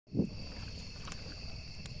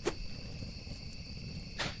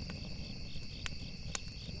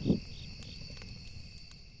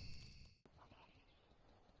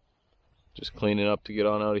Just cleaning up to get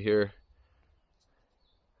on out of here.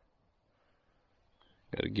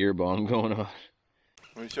 Got a gear bomb going on.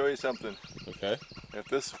 Let me show you something. Okay. If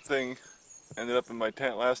this thing ended up in my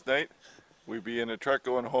tent last night, we'd be in a truck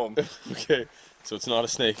going home. Okay, so it's not a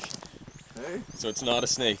snake. Hey? So it's not a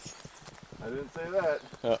snake. I didn't say that.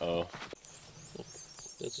 Uh-oh.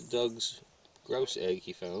 That's Doug's grouse egg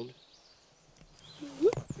he found.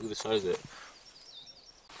 Look at the size of it.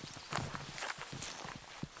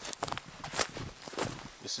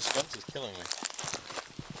 The suspense is killing me.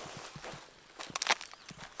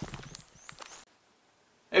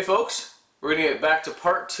 Hey folks, we're going to get back to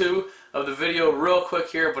part 2 of the video real quick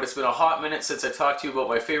here, but it's been a hot minute since I talked to you about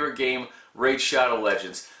my favorite game, Raid Shadow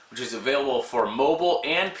Legends, which is available for mobile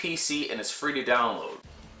and PC and is free to download.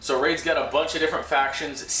 So Raid's got a bunch of different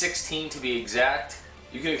factions, 16 to be exact.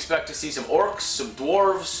 You can expect to see some orcs, some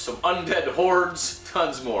dwarves, some undead hordes,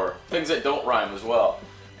 tons more. Things that don't rhyme as well.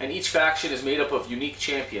 And each faction is made up of unique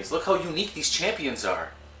champions. Look how unique these champions are.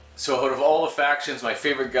 So out of all the factions, my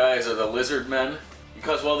favorite guys are the lizard men.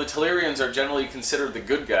 Because, well, the Telerians are generally considered the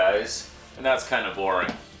good guys, and that's kind of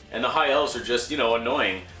boring. And the High Elves are just, you know,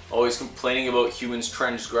 annoying, always complaining about humans'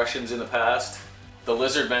 transgressions in the past. The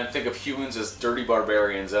Lizardmen think of humans as dirty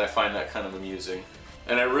barbarians, and I find that kind of amusing.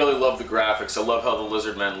 And I really love the graphics. I love how the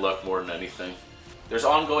Lizardmen look more than anything. There's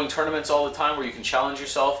ongoing tournaments all the time where you can challenge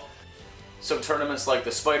yourself. Some tournaments like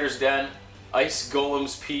the Spider's Den, Ice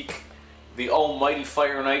Golem's Peak, the Almighty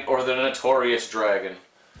Fire Knight, or the Notorious Dragon.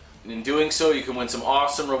 And in doing so, you can win some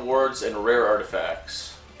awesome rewards and rare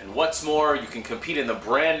artifacts. And what's more, you can compete in the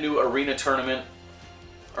brand new arena tournament,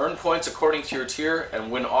 earn points according to your tier,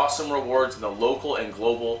 and win awesome rewards in the local and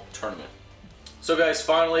global tournament. So guys,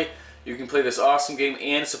 finally, you can play this awesome game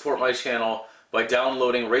and support my channel by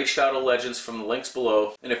downloading Raid Shadow Legends from the links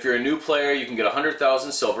below. And if you're a new player, you can get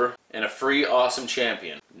 100,000 silver and a free awesome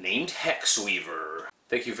champion named Hexweaver.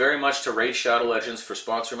 Thank you very much to Raid Shadow Legends for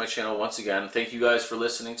sponsoring my channel once again. Thank you guys for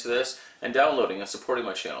listening to this and downloading and supporting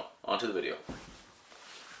my channel. On to the video.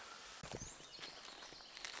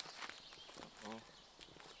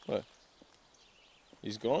 What?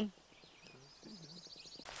 He's gone?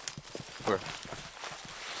 Where?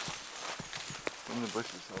 In the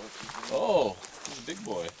bushes. Oh, he's a big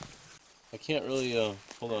boy. I can't really,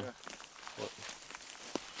 hold on. Yeah. What?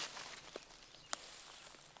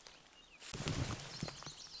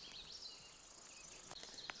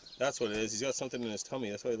 That's what it is. He's got something in his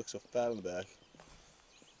tummy. That's why he looks so fat on the back.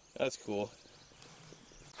 That's cool.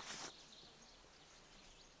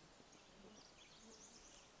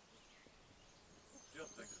 You don't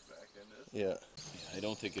think it's back in this? Yeah. I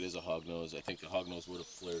don't think it is a hognose. I think the hognose would have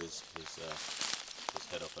flared his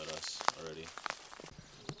head up at us already.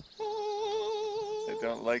 I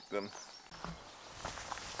don't like them.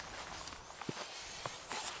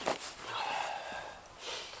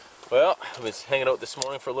 Well, I was hanging out this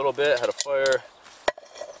morning for a little bit, had a fire,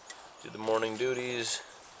 did the morning duties,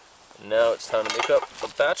 and now it's time to make up a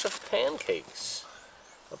batch of pancakes.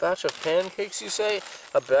 A batch of pancakes, you say?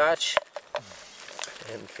 A batch of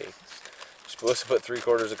pancakes. You're supposed to put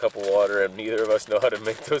 3/4 a cup of water, and neither of us know how to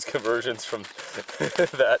make those conversions from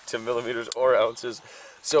that to millimeters or ounces.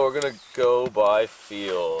 So we're gonna go by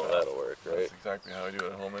feel. That'll work, right? That's exactly how I do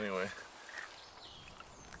it at home anyway.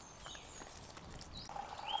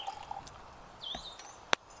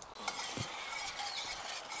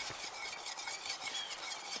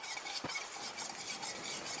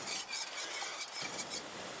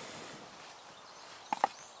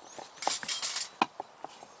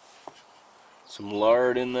 Some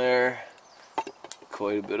lard in there,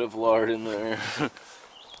 quite a bit of lard in there.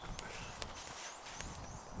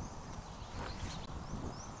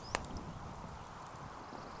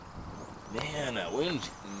 Man, that wind,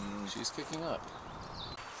 she's kicking up.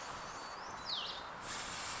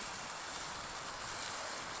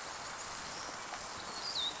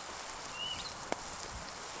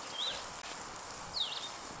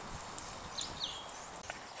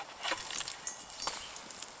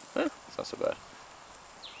 Huh, it's not so bad.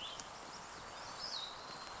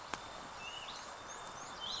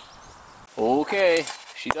 Okay,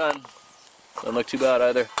 she done. Doesn't look too bad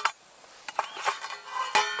either.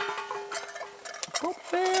 Oh,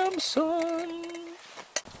 bam, son.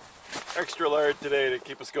 Extra lard today to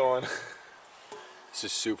keep us going. This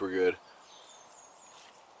is super good.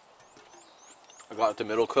 I got the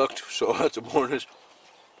middle cooked, so that's a bonus.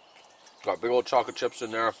 Got big old chocolate chips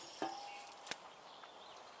in there.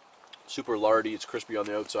 Super lardy, it's crispy on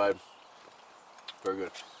the outside. Very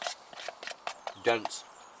good. Dense.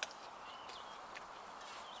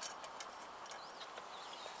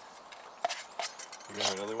 You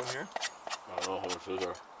got another one here? I don't know how much those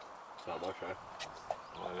are. It's not much, eh?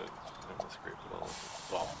 Well, I didn't scrape it all.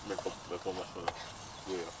 Well, make one less than a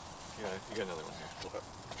yeah. Yeah, you got another one here. Okay.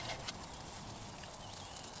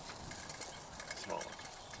 Small one.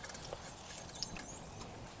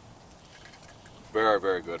 Very,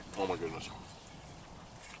 very good. Oh my goodness.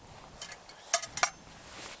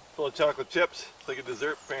 Full of chocolate chips. It's like a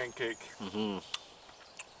dessert pancake. Mm-hmm.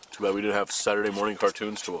 Too bad we didn't have Saturday morning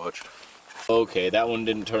cartoons to watch. Okay, that one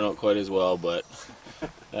didn't turn out quite as well, but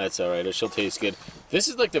that's alright. It shall taste good. This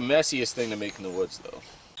is like the messiest thing to make in the woods, though.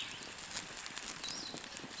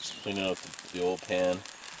 Cleaning out the old pan,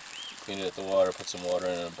 cleaned it with the water, put some water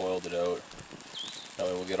in it, and boiled it out. That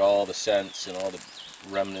way we'll get all the scents and all the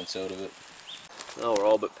remnants out of it. Now we're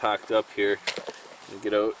all but packed up here.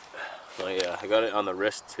 Get out. Oh yeah, I got it on the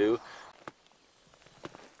wrist too.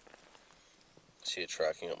 See it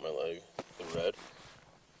tracking up my leg, the red.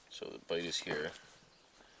 So the bite is here.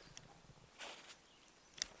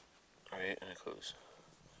 Alright, and it goes.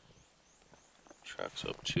 Tracks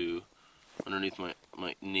up to underneath my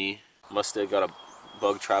knee. Must have got a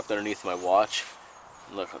bug trapped underneath my watch.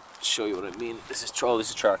 Look, I'll show you what I mean. This is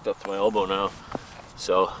tracked up to my elbow now.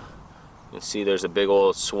 So you can see there's a big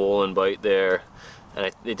old swollen bite there.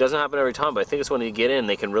 And it doesn't happen every time, but I think it's when you get in,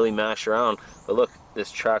 they can really mash around. But look,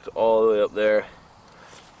 this tracked all the way up there.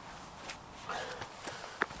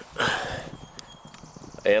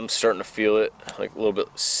 I am starting to feel it, like a little bit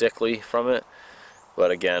sickly from it.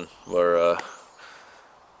 But again, we're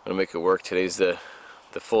gonna make it work. Today's the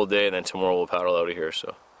full day, and then tomorrow we'll paddle out of here,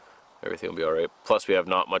 so everything will be all right. Plus, we have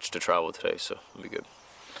not much to travel today, so it'll be good.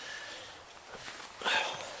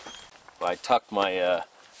 I tucked my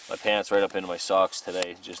my pants right up into my socks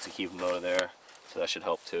today, just to keep them out of there, so that should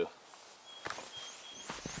help too.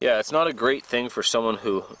 Yeah, it's not a great thing for someone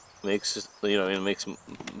who makes, makes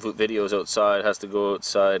videos outside, has to go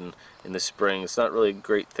outside and in the spring. It's not really a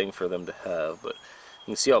great thing for them to have, but you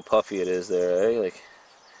can see how puffy it is there, eh? Like,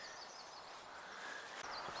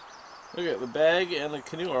 look at the bag and the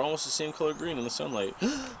canoe are almost the same color green in the sunlight.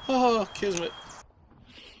 Oh, kismet.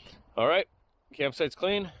 All right, campsite's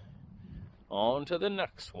clean. On to the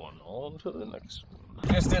next one. On to the next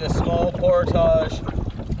one. Just did a small portage,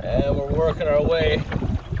 and we're working our way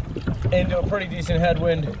into a pretty decent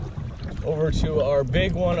headwind over to our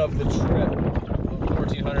big one of the trip of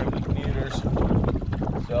 1,400 meters.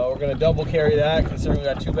 So we're gonna double carry that, considering we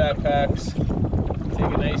got 2 backpacks.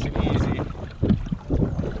 Take it nice and easy.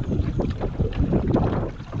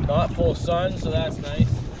 Not full sun, so that's nice.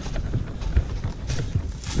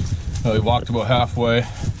 Well, we walked about halfway,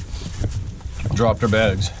 dropped our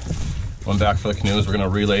bags, went back for the canoes. We're gonna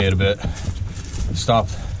relay it a bit.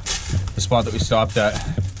 Stopped the spot that we stopped at,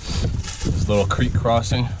 this little creek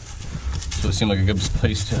crossing. So it seemed like a good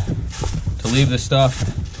place to leave this stuff.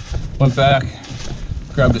 Went back,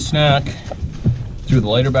 grabbed a snack, threw the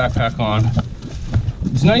lighter backpack on.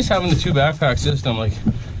 It's nice having the 2 backpack system. Like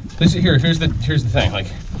this is here's the thing. Like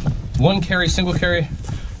one carry, single carry,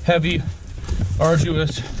 heavy,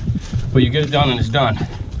 arduous, but you get it done and it's done.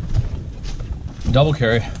 Double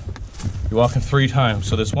carry, you're walking 3 times.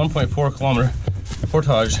 So this 1.4 kilometer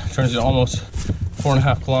portage turns into almost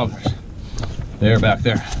 4.5 kilometers. There, back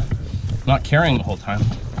there. Not carrying the whole time,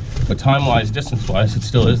 but time-wise, distance-wise, it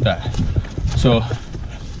still is that. So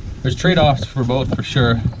there's trade-offs for both, for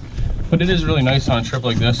sure. But it is really nice on a trip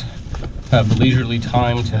like this to have the leisurely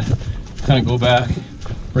time to kind of go back,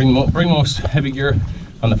 bring most heavy gear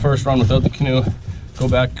on the first run without the canoe, go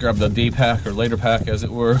back, grab the day pack or later pack, as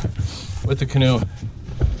it were, with the canoe.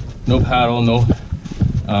 No paddle, no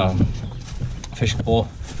fishing pole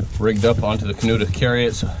rigged up onto the canoe to carry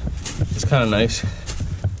it, so it's kind of nice.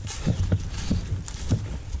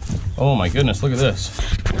 Oh my goodness, look at this.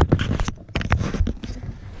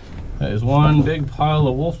 That is one big pile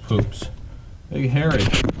of wolf poops. Big hairy.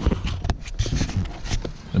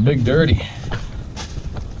 The big dirty.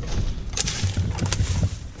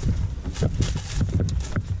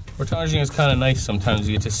 Portaging is kind of nice sometimes.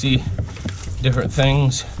 You get to see different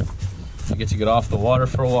things. You get to get off the water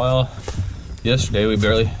for a while. Yesterday we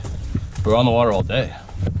were on the water all day.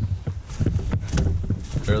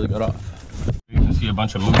 Barely got off. You can see a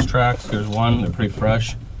bunch of moose tracks. Here's one, they're pretty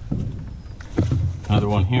fresh. Another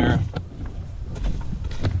one here.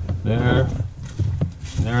 There.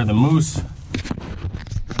 There, the moose.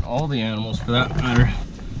 All the animals, for that matter,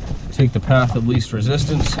 take the path of least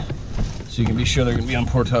resistance, so you can be sure they're going to be on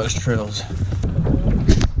portage trails.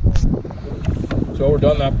 So we're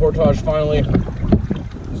done that portage finally.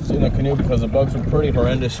 Just in the canoe because the bugs were pretty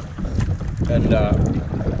horrendous. And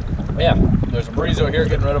yeah, there's a breeze out here,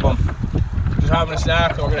 getting rid of them. Just having a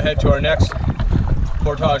snack, and we're going to head to our next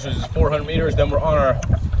portage, which is 400 meters. Then we're on our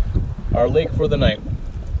our lake for the night.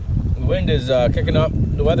 The wind is kicking up.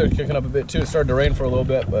 The weather is kicking up a bit too. It started to rain for a little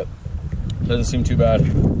bit, but it doesn't seem too bad.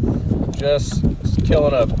 Just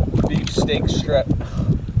killing a beefsteak strip.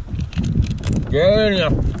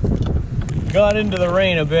 Got into the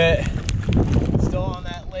rain a bit. Still on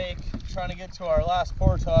that lake, trying to get to our last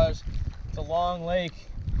portage. It's a long lake.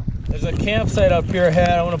 There's a campsite up here ahead.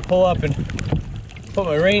 I want to pull up and put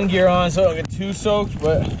my rain gear on so I don't get too soaked,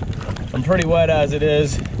 but I'm pretty wet as it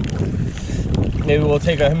is. Maybe we'll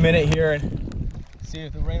take a minute here and see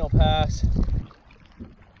if the rain will pass.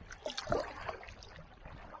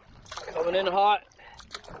 Coming in hot,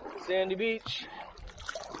 sandy beach.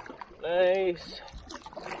 Nice,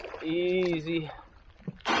 easy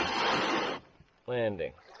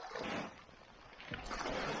landing.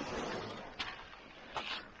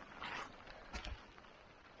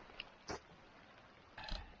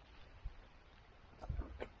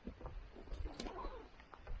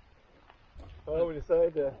 Well, we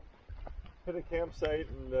decided to hit a campsite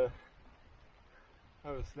and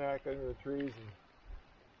have a snack under the trees and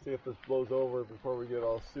see if this blows over before we get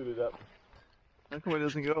all suited up. How come it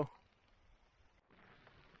doesn't go?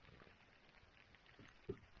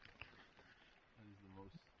 That is the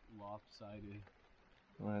most lopsided.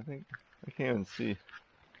 Well, I think I can't even see.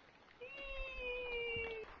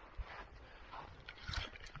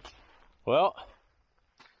 Well,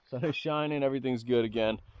 sun is shining, everything's good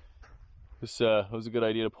again. This was a good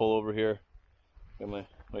idea to pull over here. Got my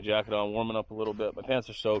jacket on, warming up a little bit. My pants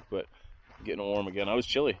are soaked, but getting warm again. I was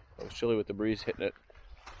chilly with the breeze hitting it.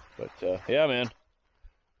 But yeah, man,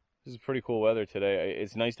 this is pretty cool weather today.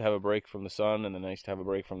 It's nice to have a break from the sun and then nice to have a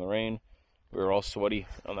break from the rain. We were all sweaty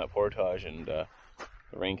on that portage, and the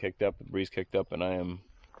rain kicked up, the breeze kicked up, and I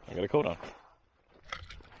got a coat on.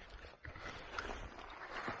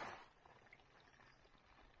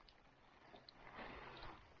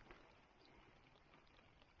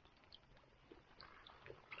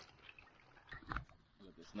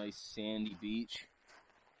 This nice sandy beach.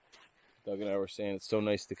 Doug and I were saying it's so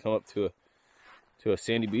nice to come up to a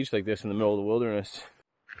sandy beach like this in the middle of the wilderness.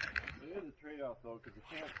 It is a trade-off though, because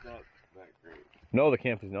the camp's not that great. No, the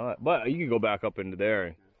camp is not. But you can go back up into there.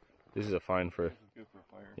 And this is a fine for. This is good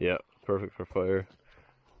for fire. Yeah, perfect for fire.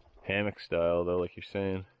 Hammock style though, like you're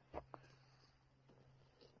saying.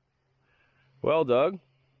 Well, Doug.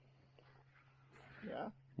 Yeah.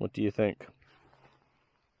 What do you think?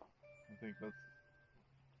 I think that's.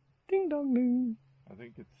 Ding dong ding. I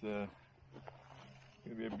think it's gonna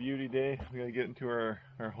be a beauty day. We gotta get into our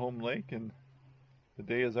home lake, and the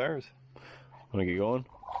day is ours. Wanna get going?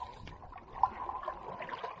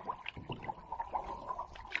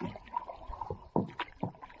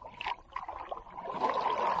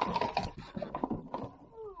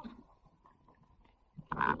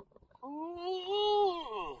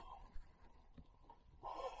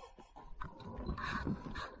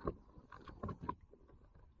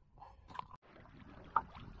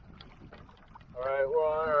 Alright, we're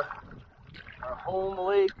on our home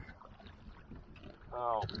lake.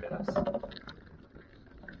 Oh, yes.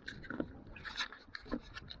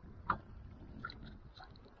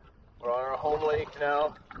 We're on our home lake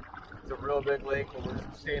now. It's a real big lake, and we're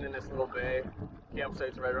just staying in this little bay.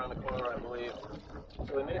 Campsite's right around the corner, I believe.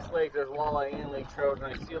 So in this lake, there's walleye and lake trout, and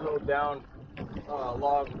I see a little down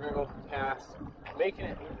log. We're gonna go past.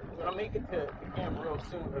 When I make it to camp real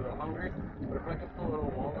soon because I'm hungry, but if I can pull a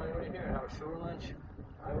little walleye right here and have a shore lunch,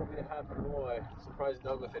 I will be a happy boy. Surprise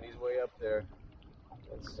Doug with it, he's way up there.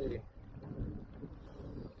 Let's see.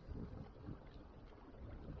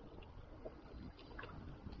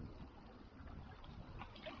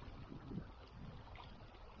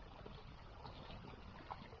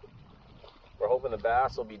 We're hoping the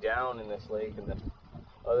bass will be down in this lake and the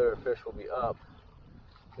other fish will be up.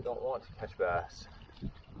 We don't want to catch bass.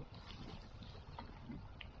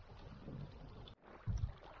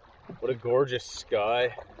 What a gorgeous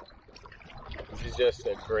sky. This is just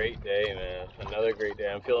a great day, man. Another great day.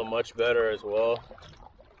 I'm feeling much better as well.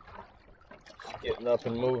 Just getting up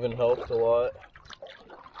and moving helps a lot.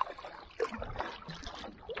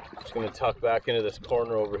 Just gonna tuck back into this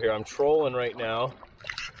corner over here. I'm trolling right now.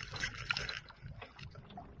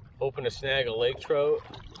 Hoping to snag a lake trout.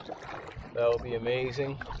 That would be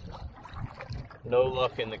amazing. No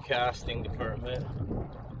luck in the casting department.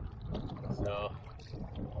 So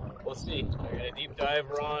we'll see. I got a deep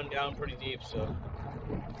diver on, down pretty deep, so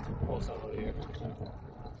pull some over here.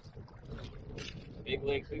 Big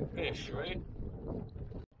lake, big fish, right? For a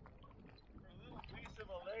little piece of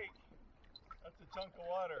a lake, that's a chunk of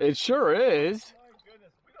water. It sure is. My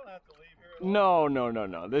goodness, we don't have to leave here.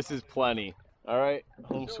 No. This is plenty. All right. It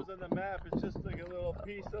shows on the map, it's just like a little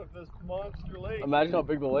piece of this monster lake. Imagine how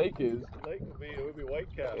big the lake is. The lake would be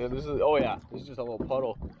Whitecap. Yeah, this is. Oh yeah, this is just a little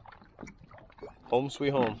puddle. Home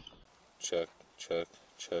sweet home. Check, check,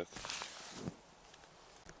 check.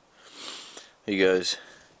 Hey guys,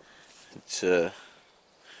 it's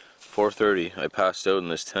 4:30. I passed out in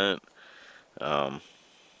this tent.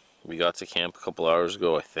 We got to camp a couple hours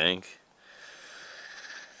ago, I think.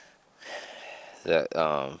 That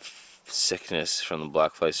sickness from the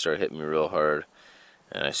black flies started hitting me real hard,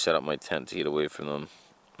 and I set up my tent to get away from them,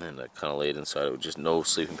 and I kind of laid inside it with just no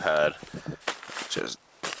sleeping pad, just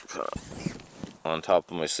kind of on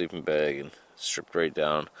top of my sleeping bag and stripped right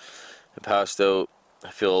down. I passed out. I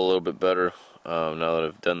feel a little bit better now that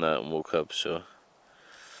I've done that and woke up. So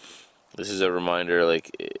this is a reminder,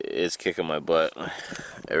 like, it's kicking my butt.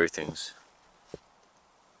 Everything's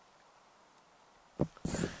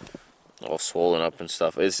all swollen up and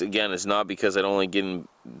stuff. It's not because I don't like getting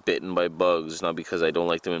bitten by bugs. It's not because I don't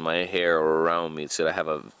like them in my hair or around me. It's that I have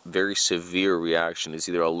a very severe reaction. It's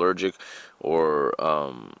either allergic or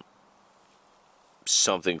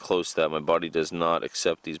something close to that. My body does not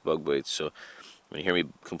accept these bug bites. So when you hear me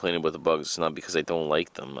complaining about the bugs, it's not because I don't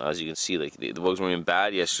like them. As you can see, like, the bugs weren't even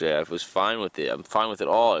bad yesterday. I was fine with it. I'm fine with it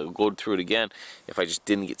all. I would go through it again if I just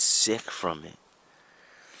didn't get sick from it.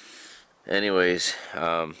 Anyways,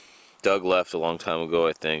 Doug left a long time ago,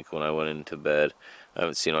 I think, when I went into bed. I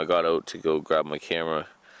haven't seen him. I got out to go grab my camera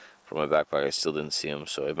from my backpack. I still didn't see him,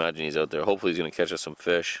 so I imagine he's out there. Hopefully he's going to catch us some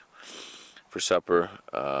fish for supper.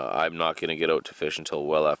 I'm not going to get out to fish until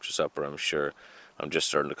well after supper, I'm sure. I'm just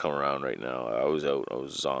starting to come around right now. I was out. I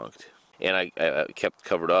was zonked. And I kept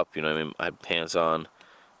covered up, you know what I mean? I had pants on,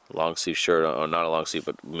 long sleeve shirt, or not a long sleeve,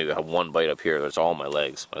 but maybe I have one bite up here. That's all my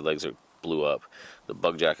legs. My legs are blew up. The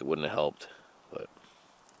bug jacket wouldn't have helped, but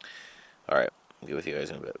alright, I'll get with you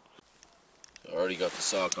guys in a bit. I already got the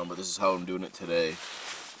sock on, but this is how I'm doing it today.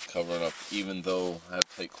 Covering up, even though I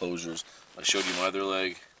have tight closures. I showed you my other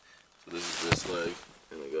leg, so this is this leg,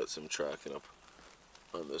 and I got some tracking up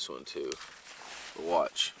on this one too. But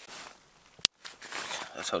watch.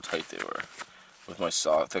 That's how tight they were. With my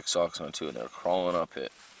thick socks on too, and they're crawling up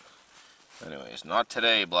it. Anyways, not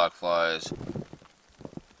today, black flies.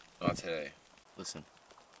 Not today. Listen.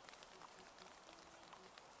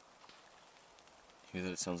 Hear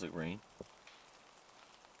that it sounds like rain?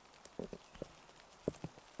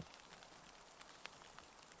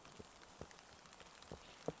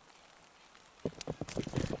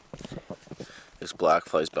 This black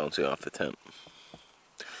fly's bouncing off the tent.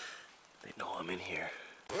 They know I'm in here.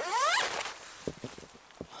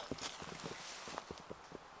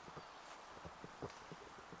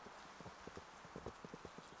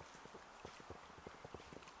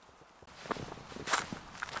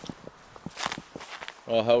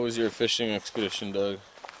 Well, how was your fishing expedition, Doug?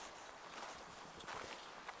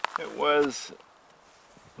 It was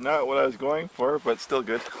not what I was going for, but still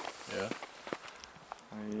good.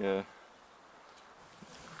 Yeah.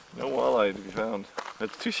 No walleye to be found.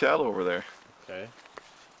 It's too shallow over there. Okay.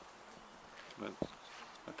 But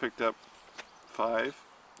I picked up 5,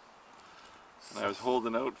 and I was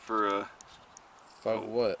holding out for 5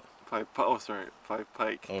 what? 5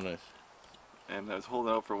 pike. Oh, nice. And I was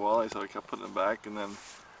holding out for walleye, so I kept putting them back, and then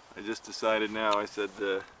I just decided now, I said,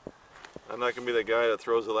 I'm not going to be the guy that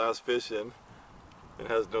throws the last fish in and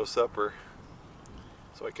has no supper.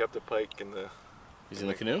 So I kept the pike in the... He's in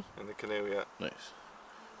the canoe? In the canoe, yeah. Nice.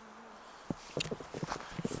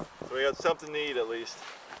 So we got something to eat at least.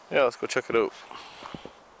 Yeah, let's go check it out.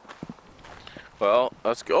 Well,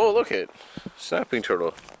 let's go. Oh, look it. Snapping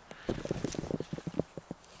turtle.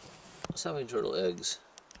 Snapping turtle eggs.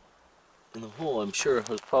 In the hole, I'm sure it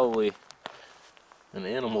was probably an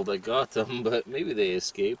animal that got them, but maybe they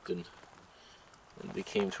escaped and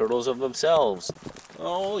became turtles of themselves.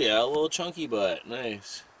 Oh yeah, a little chunky butt.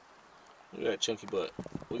 Nice. Look at that chunky butt.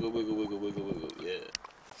 Wiggle, wiggle, wiggle, wiggle, wiggle. Yeah.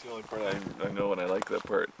 It's the only part I know, and I like that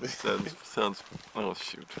part. It sounds. Oh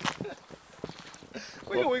shoot.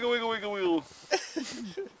 Wiggle, wiggle, wiggle, wiggle, wiggle.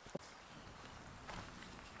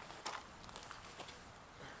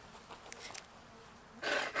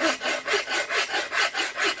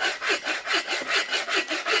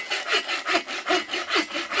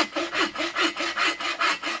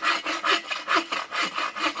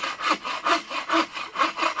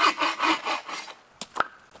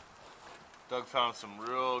 Doug found some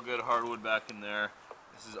real good hardwood back in there.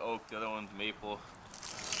 This is oak, the other one's maple.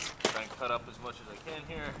 Try and cut up as much as I can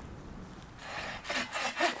here.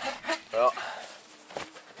 Well,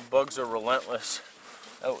 bugs are relentless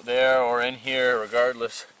out there or in here,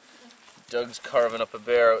 regardless. Doug's carving up a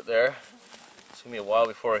bear out there. It's gonna be a while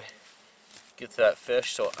before I get to that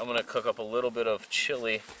fish, so I'm gonna cook up a little bit of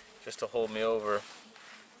chili just to hold me over.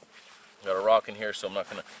 Got a rock in here, so I'm not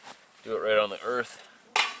gonna do it right on the earth.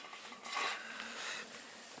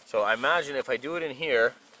 So I imagine if I do it in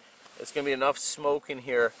here, it's gonna be enough smoke in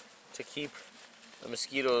here to keep the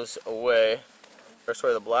mosquitoes away, or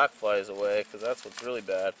sorry, the black flies away, because that's what's really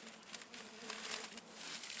bad.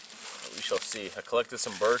 We shall see. I collected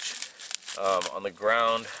some birch on the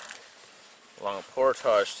ground along a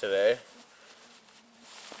portage today.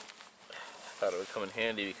 Thought it would come in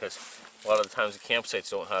handy because a lot of the times the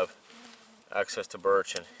campsites don't have access to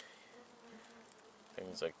birch and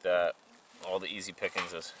things like that. All the easy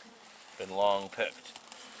pickings has been long picked.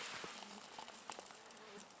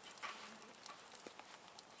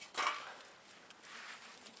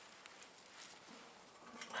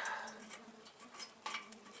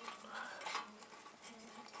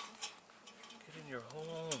 Get in your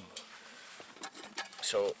home.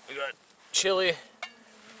 So we got chili.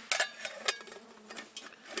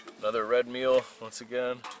 Another red meal, once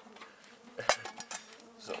again.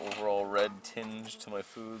 There's an overall red tinge to my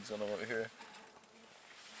foods when I'm out here.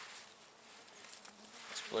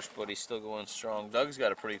 This bush buddy's still going strong. Doug's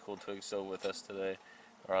got a pretty cool twig still with us today,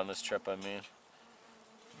 or on this trip, I mean.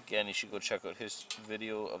 Again, you should go check out his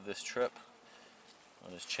video of this trip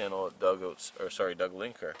on his channel at Doug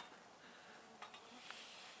Linker.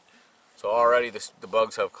 So already the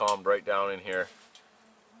bugs have calmed right down in here.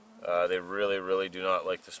 They really do not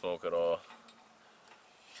like the smoke at all.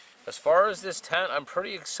 As far as this tent, I'm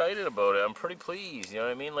pretty excited about it. I'm pretty pleased, you know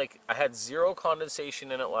what I mean? Like, I had zero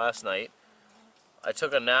condensation in it last night. I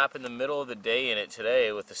took a nap in the middle of the day in it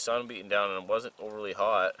today with the sun beating down, and it wasn't overly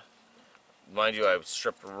hot. Mind you, I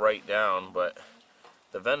stripped right down, but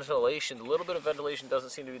the ventilation, a little bit of ventilation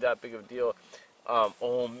doesn't seem to be that big of a deal.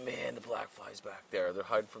 Oh man, the black flies back there. They're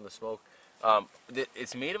hiding from the smoke.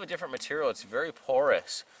 It's made of a different material. It's very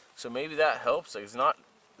porous, so maybe that helps. Like, it's not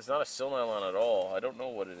a sil nylon at all. I don't know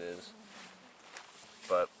what it is.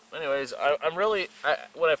 But anyways,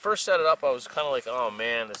 when I first set it up, I was kind of like, oh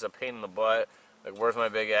man, this is a pain in the butt. Like, where's my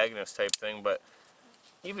big Agnes type thing? But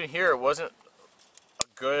even here, it wasn't a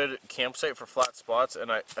good campsite for flat spots,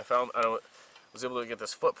 and I was able to get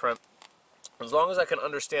this footprint. As long as I can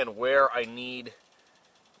understand where I need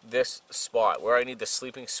this spot, where I need the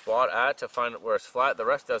sleeping spot at to find where it's flat, the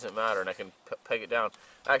rest doesn't matter, and I can peg it down.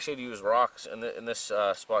 I actually had to use rocks in this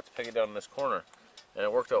spot to peg it down in this corner, and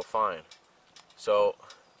it worked out fine. So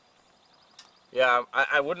yeah,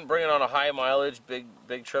 I wouldn't bring it on a high mileage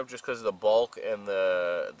big trip just because of the bulk and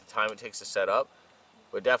the time it takes to set up,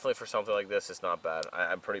 but definitely for something like this, it's not bad.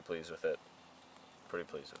 I'm pretty pleased with it. Pretty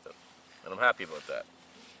pleased with it, and I'm happy about that.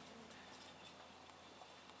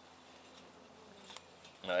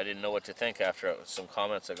 I didn't know what to think after some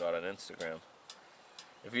comments I got on Instagram.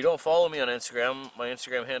 If you don't follow me on Instagram, my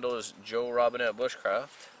Instagram handle is Robinet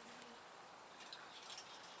Bushcraft.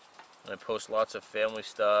 I post lots of family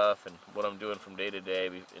stuff and what I'm doing from day to day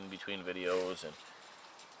in between videos and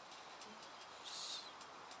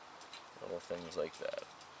little things like that.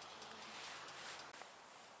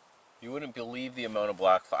 You wouldn't believe the amount of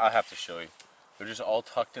black flies. I'll have to show you. They're just all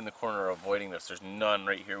tucked in the corner avoiding this. There's none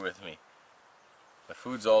right here with me. My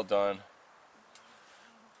food's all done.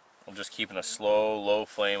 I'm just keeping a slow, low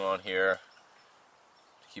flame on here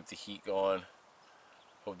to keep the heat going.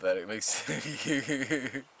 Hope that it makes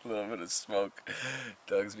a little bit of smoke.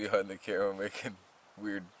 Doug's behind the camera making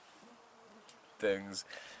weird things.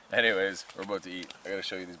 Anyways, we're about to eat. I gotta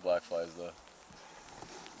show you these black flies though.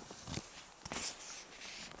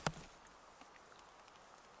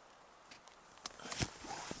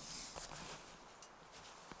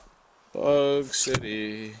 Bug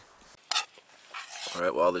City.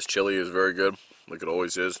 Alright, well, this chili is very good, like it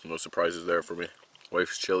always is. No surprises there for me.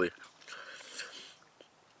 Wife's chili.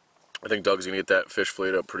 I think Doug's gonna get that fish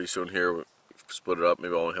filleted up pretty soon here. We'll split it up.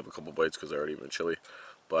 Maybe I'll only have a couple bites because I already even chili.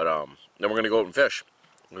 But then we're gonna go out and fish.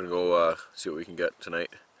 We're gonna go see what we can get tonight.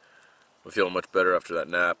 I'm feeling much better after that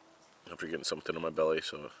nap, after getting something in my belly,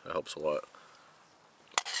 so that helps a lot.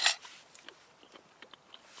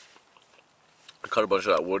 I cut a bunch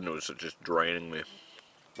of that wood and it was just draining me,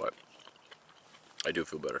 but I do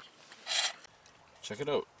feel better. Check it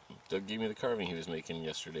out. Doug gave me the carving he was making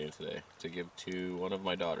yesterday and today to give to one of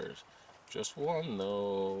my daughters. Just one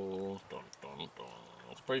though. Dun, dun, dun.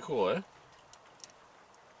 That's pretty cool, eh?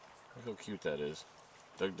 Look how cute that is.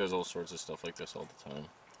 Doug does all sorts of stuff like this all the time.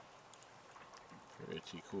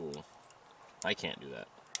 Pretty cool. I can't do that.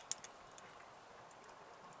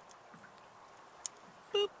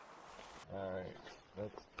 Boop. Alright,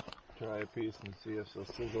 let's try a piece and see if they'll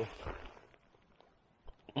sizzle.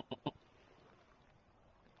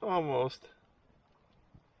 Almost.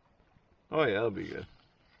 Oh yeah, that'll be good.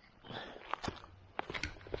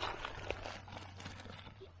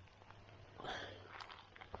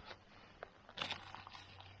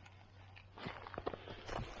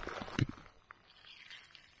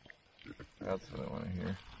 That's what I want to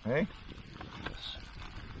hear. Hey?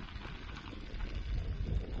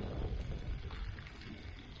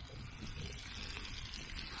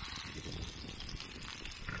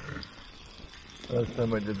 Last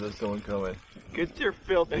time I did this, someone commented, "Get your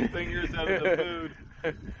filthy fingers out of the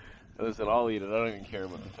food." Listen, I'll eat it. I don't even care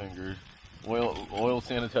about the fingers. Oil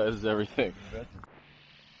sanitizes everything.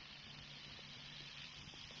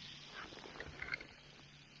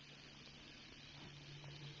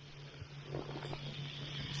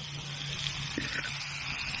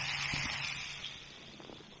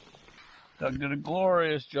 Doug did a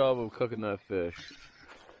glorious job of cooking that fish.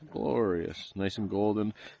 Glorious. Nice and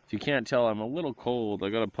golden. If you can't tell, I'm a little cold. I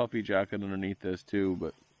got a puffy jacket underneath this too,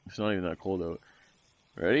 but it's not even that cold out.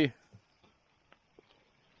 Ready?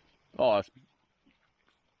 Oh, it's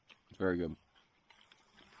very good.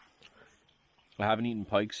 I haven't eaten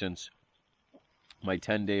pike since my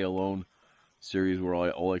 10-day alone series where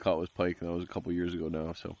all I caught was pike, and that was a couple years ago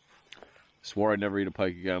now, so swore I'd never eat a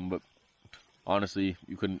pike again, but honestly,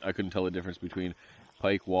 I couldn't tell the difference between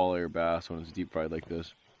pike, walleye, or bass when it's deep fried like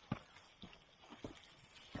this.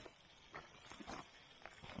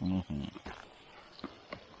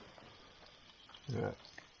 Yeah.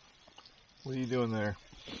 What are you doing there?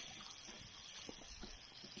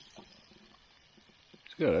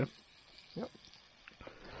 It's good, eh? Yep.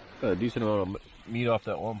 Got a decent amount of meat off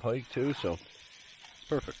that one pike too, so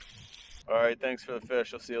perfect. All right, thanks for the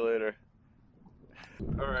fish. I'll see you later.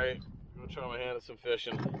 All right, I'm gonna try my hand at some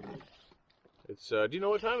fishing. It's do you know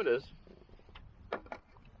what time it is?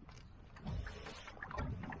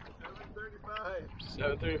 7:35.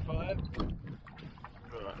 7:35.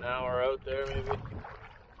 An hour out there, maybe.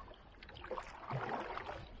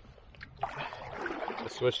 I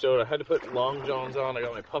switched out. I had to put long johns on. I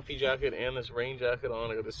got my puffy jacket and this rain jacket on.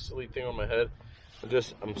 I got this silly thing on my head.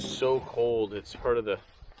 I'm so cold. It's part of the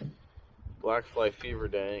black fly fever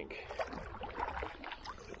dank.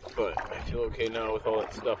 But I feel okay now with all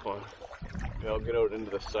that stuff on. Maybe I'll get out into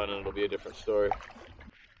the sun and it'll be a different story.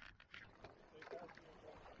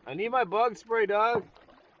 I need my bug spray, dog.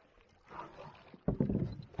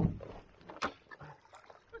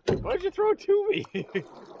 Why'd you throw it to me?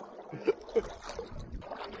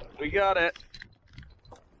 We got it.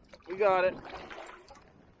 We got it.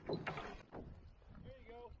 There you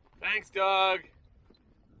go. Thanks, dog.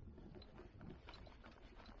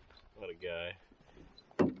 What a guy.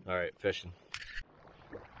 All right, fishing.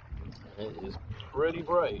 It is pretty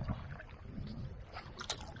bright.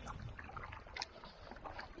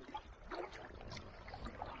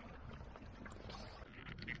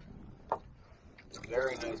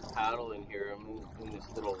 Very nice paddle in here. I'm in this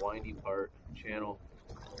little windy part channel.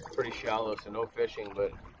 It's pretty shallow, so no fishing,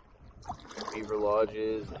 but beaver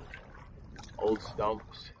lodges, old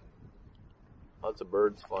stumps, lots of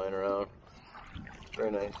birds flying around.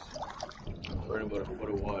 Very nice. We're in about a foot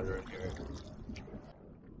of water in here.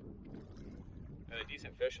 Got a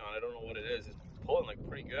decent fish on. I don't know what it is. It's pulling like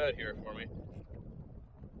pretty good here for me.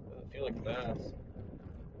 Doesn't feel like bass.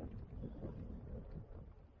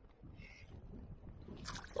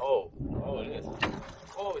 Oh, it is.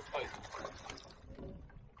 Oh, it's Pike.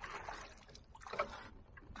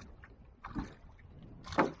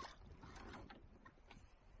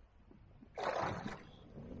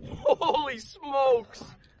 Holy smokes!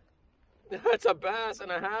 That's a bass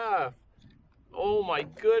and a half. Oh my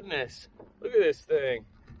goodness. Look at this thing.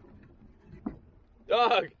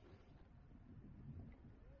 Dog.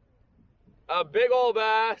 A big old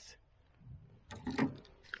bass.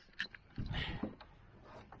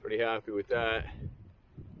 Pretty happy with that.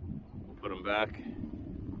 We'll put him back.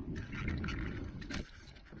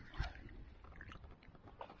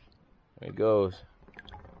 There he goes.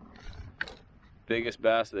 Biggest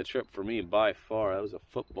bass of the trip for me by far. That was a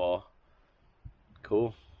football.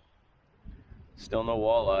 Cool. Still no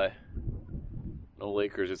walleye. No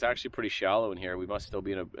Lakers. It's actually pretty shallow in here. We must still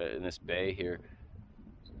be in this bay here.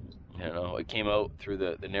 I don't know. It came out through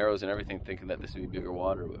the narrows and everything thinking that this would be bigger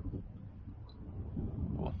water, but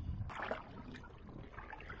cool.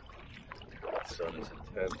 That sun is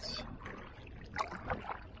intense.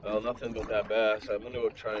 Well, nothing but that bass. I'm gonna go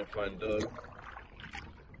try and find Doug.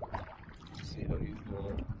 See how he's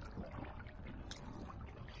doing.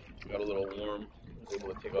 Got a little warm. Was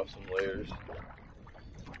able to take off some layers.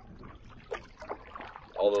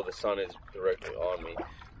 Although the sun is directly on me,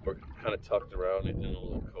 we're kind of tucked around it in a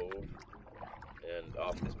little cove and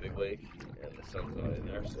off this big lake, and and the sun's not in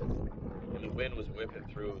there, so, and the wind was whipping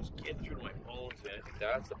through, it was getting through to my bones, man. I think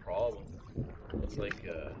that's the problem. It's like,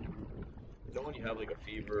 you know when you have like a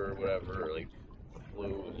fever or whatever, or like a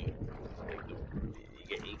flu, and you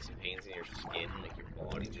get aches and pains in your skin, like your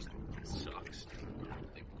body just sucks.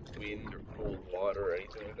 Like wind or cold water or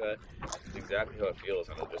anything like that. It's exactly how it feels,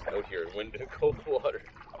 and I'm just out here in wind and cold water.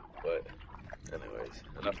 But anyways,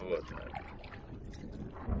 enough about that.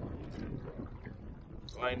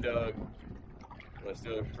 Find Doug. I'm gonna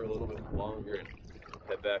stay there for a little bit longer and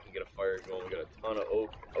head back and get a fire going. We got a ton of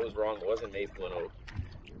oak. I was wrong, it wasn't maple and oak.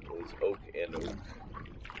 It was oak and oak.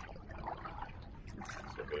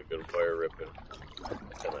 So we'll get a good fire ripping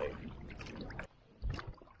tonight.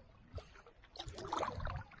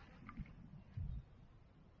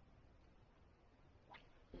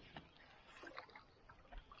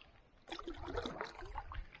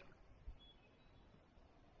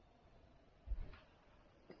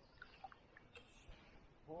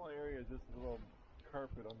 The whole area is just a little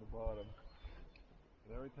carpet on the bottom.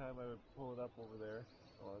 And every time I would pull it up over there,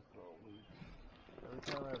 oh, that's all loose. Every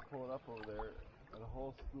time I would pull it up over there, I had a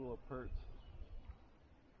whole school of perch.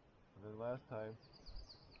 And then last time,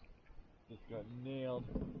 just got nailed.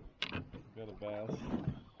 Got a bass.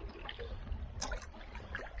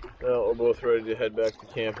 Well, we're both ready to head back to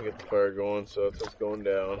camp and get the fire going, so that's what's going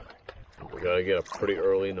down. We gotta get up pretty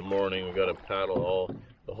early in the morning. We gotta paddle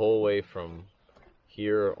the whole way from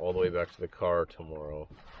here all the way back to the car tomorrow,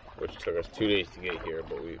 which took us 2 days to get here,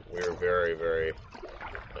 but we were very, very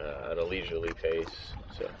at a leisurely pace.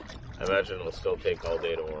 So I imagine it'll still take all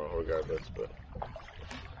day tomorrow regardless, but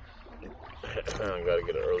I gotta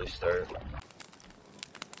get an early start.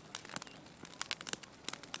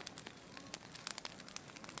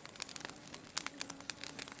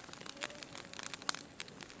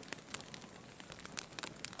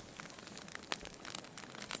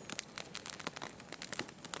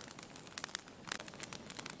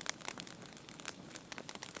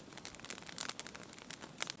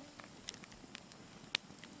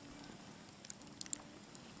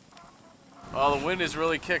 Well, the wind is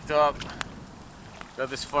really kicked up. Got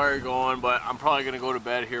this fire going, but I'm probably gonna go to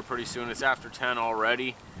bed here pretty soon. It's after 10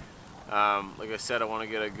 already. Like I said, I want to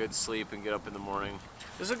get a good sleep and get up in the morning.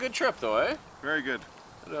 This is a good trip though, eh? Very good.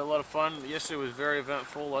 Had a lot of fun. Yesterday was very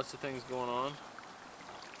eventful, lots of things going on.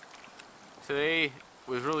 Today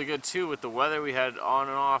was really good too with the weather. We had on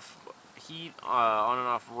and off heat, on and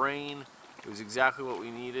off rain. It was exactly what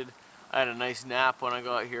we needed. I had a nice nap when I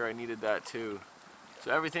got here. I needed that too. So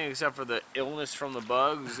everything except for the illness from the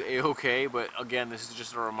bugs is a-okay, but again, this is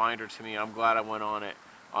just a reminder to me. I'm glad I went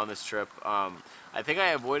on this trip. I think I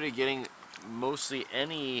avoided getting mostly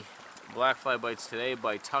any black fly bites today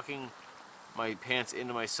by tucking my pants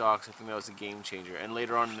into my socks. I think that was a game changer. And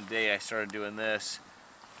later on in the day, I started doing this,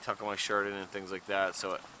 tucking my shirt in and things like that.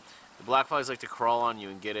 So the black flies like to crawl on you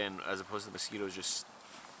and get in, as opposed to the mosquitoes just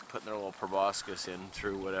putting their little proboscis in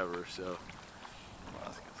through whatever. So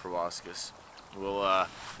proboscis. We'll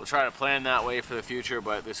try to plan that way for the future,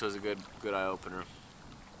 but this was a good eye opener.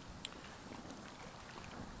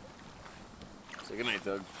 So good night,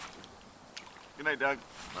 Doug. Good night, Doug.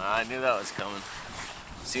 I knew that was coming.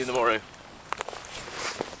 See you in the morning.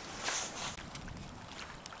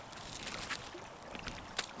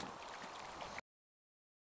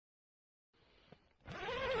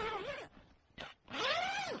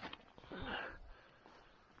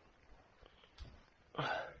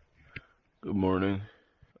 Good morning.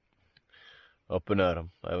 Up and at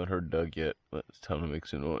 'em. I haven't heard Doug yet, but it's time to make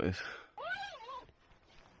some noise.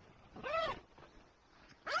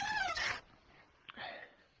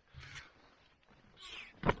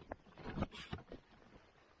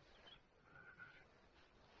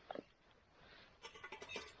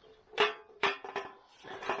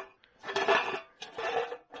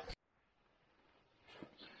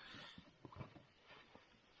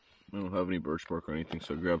 I don't have any birch bark or anything,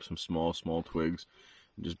 so I grabbed some small twigs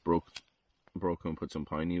and just broke them, put some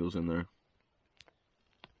pine needles in there.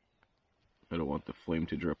 I don't want the flame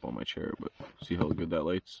to drip on my chair, but see how good that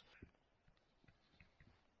lights?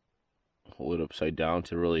 Hold it upside down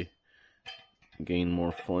to really gain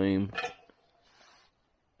more flame.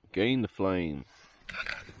 Gain the flame.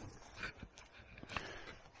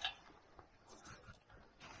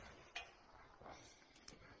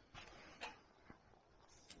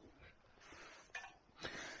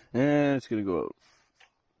 And it's gonna go out.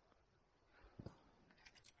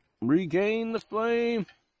 Regain the flame.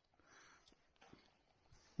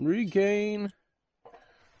 Regain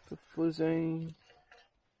the flizane.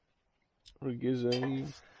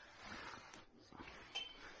 Regizane.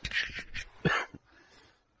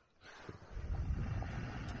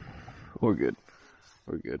 We're good.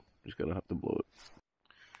 We're good. Just gonna have to blow it.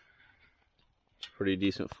 Pretty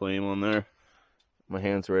decent flame on there. My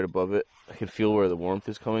hand's right above it. I can feel where the warmth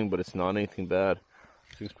is coming, but it's not anything bad.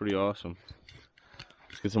 This thing's pretty awesome.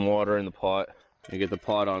 Let's get some water in the pot and get the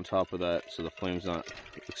pot on top of that so the flame's not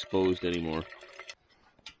exposed anymore.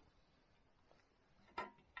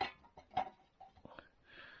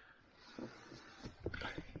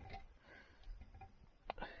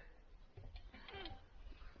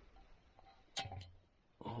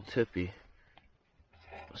 Little Tippy.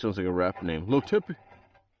 Sounds like a rap name. Little Tippy.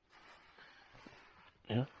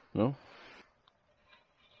 Yeah? No?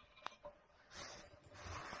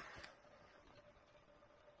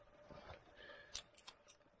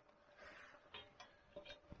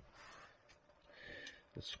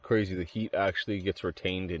 It's crazy, the heat actually gets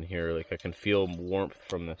retained in here. Like I can feel warmth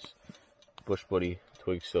from this Bush Buddy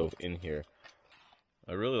twig stove in here.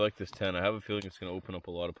 I really like this tent. I have a feeling it's going to open up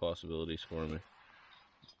a lot of possibilities for me.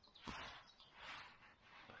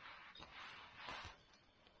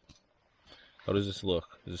 How does this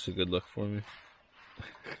look? Is this a good look for me?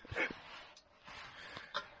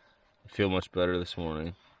 I feel much better this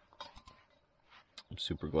morning. I'm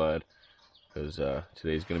super glad because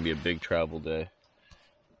today's going to be a big travel day.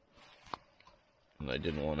 And I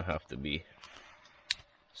didn't want to have to be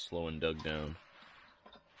slowing Doug down.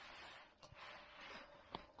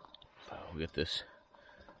 We'll get this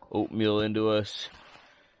oatmeal into us.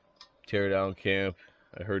 Tear down camp.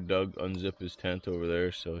 I heard Doug unzip his tent over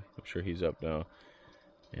there, so I'm sure he's up now.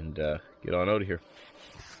 And get on out of here.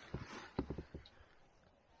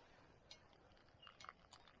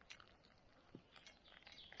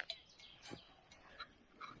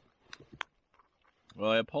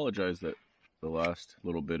 Well, I apologize that the last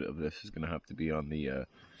little bit of this is going to have to be on the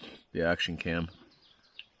action cam.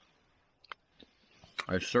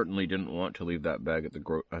 I certainly didn't want to leave that bag at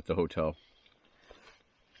the hotel.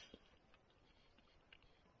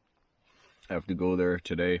 I have to go there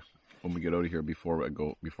today when we get out of here before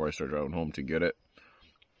I start driving home to get it.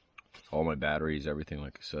 All my batteries, everything,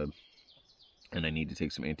 like I said. And I need to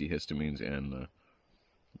take some antihistamines and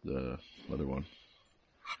the other one,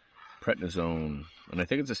 prednisone. And I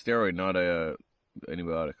think it's a steroid, not a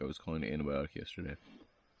antibiotic. I was calling it antibiotic yesterday.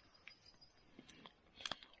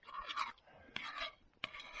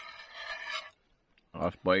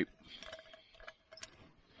 Last bite.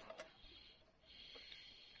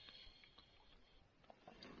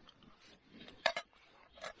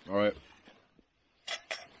 All right.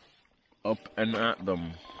 Up and at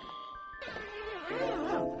them.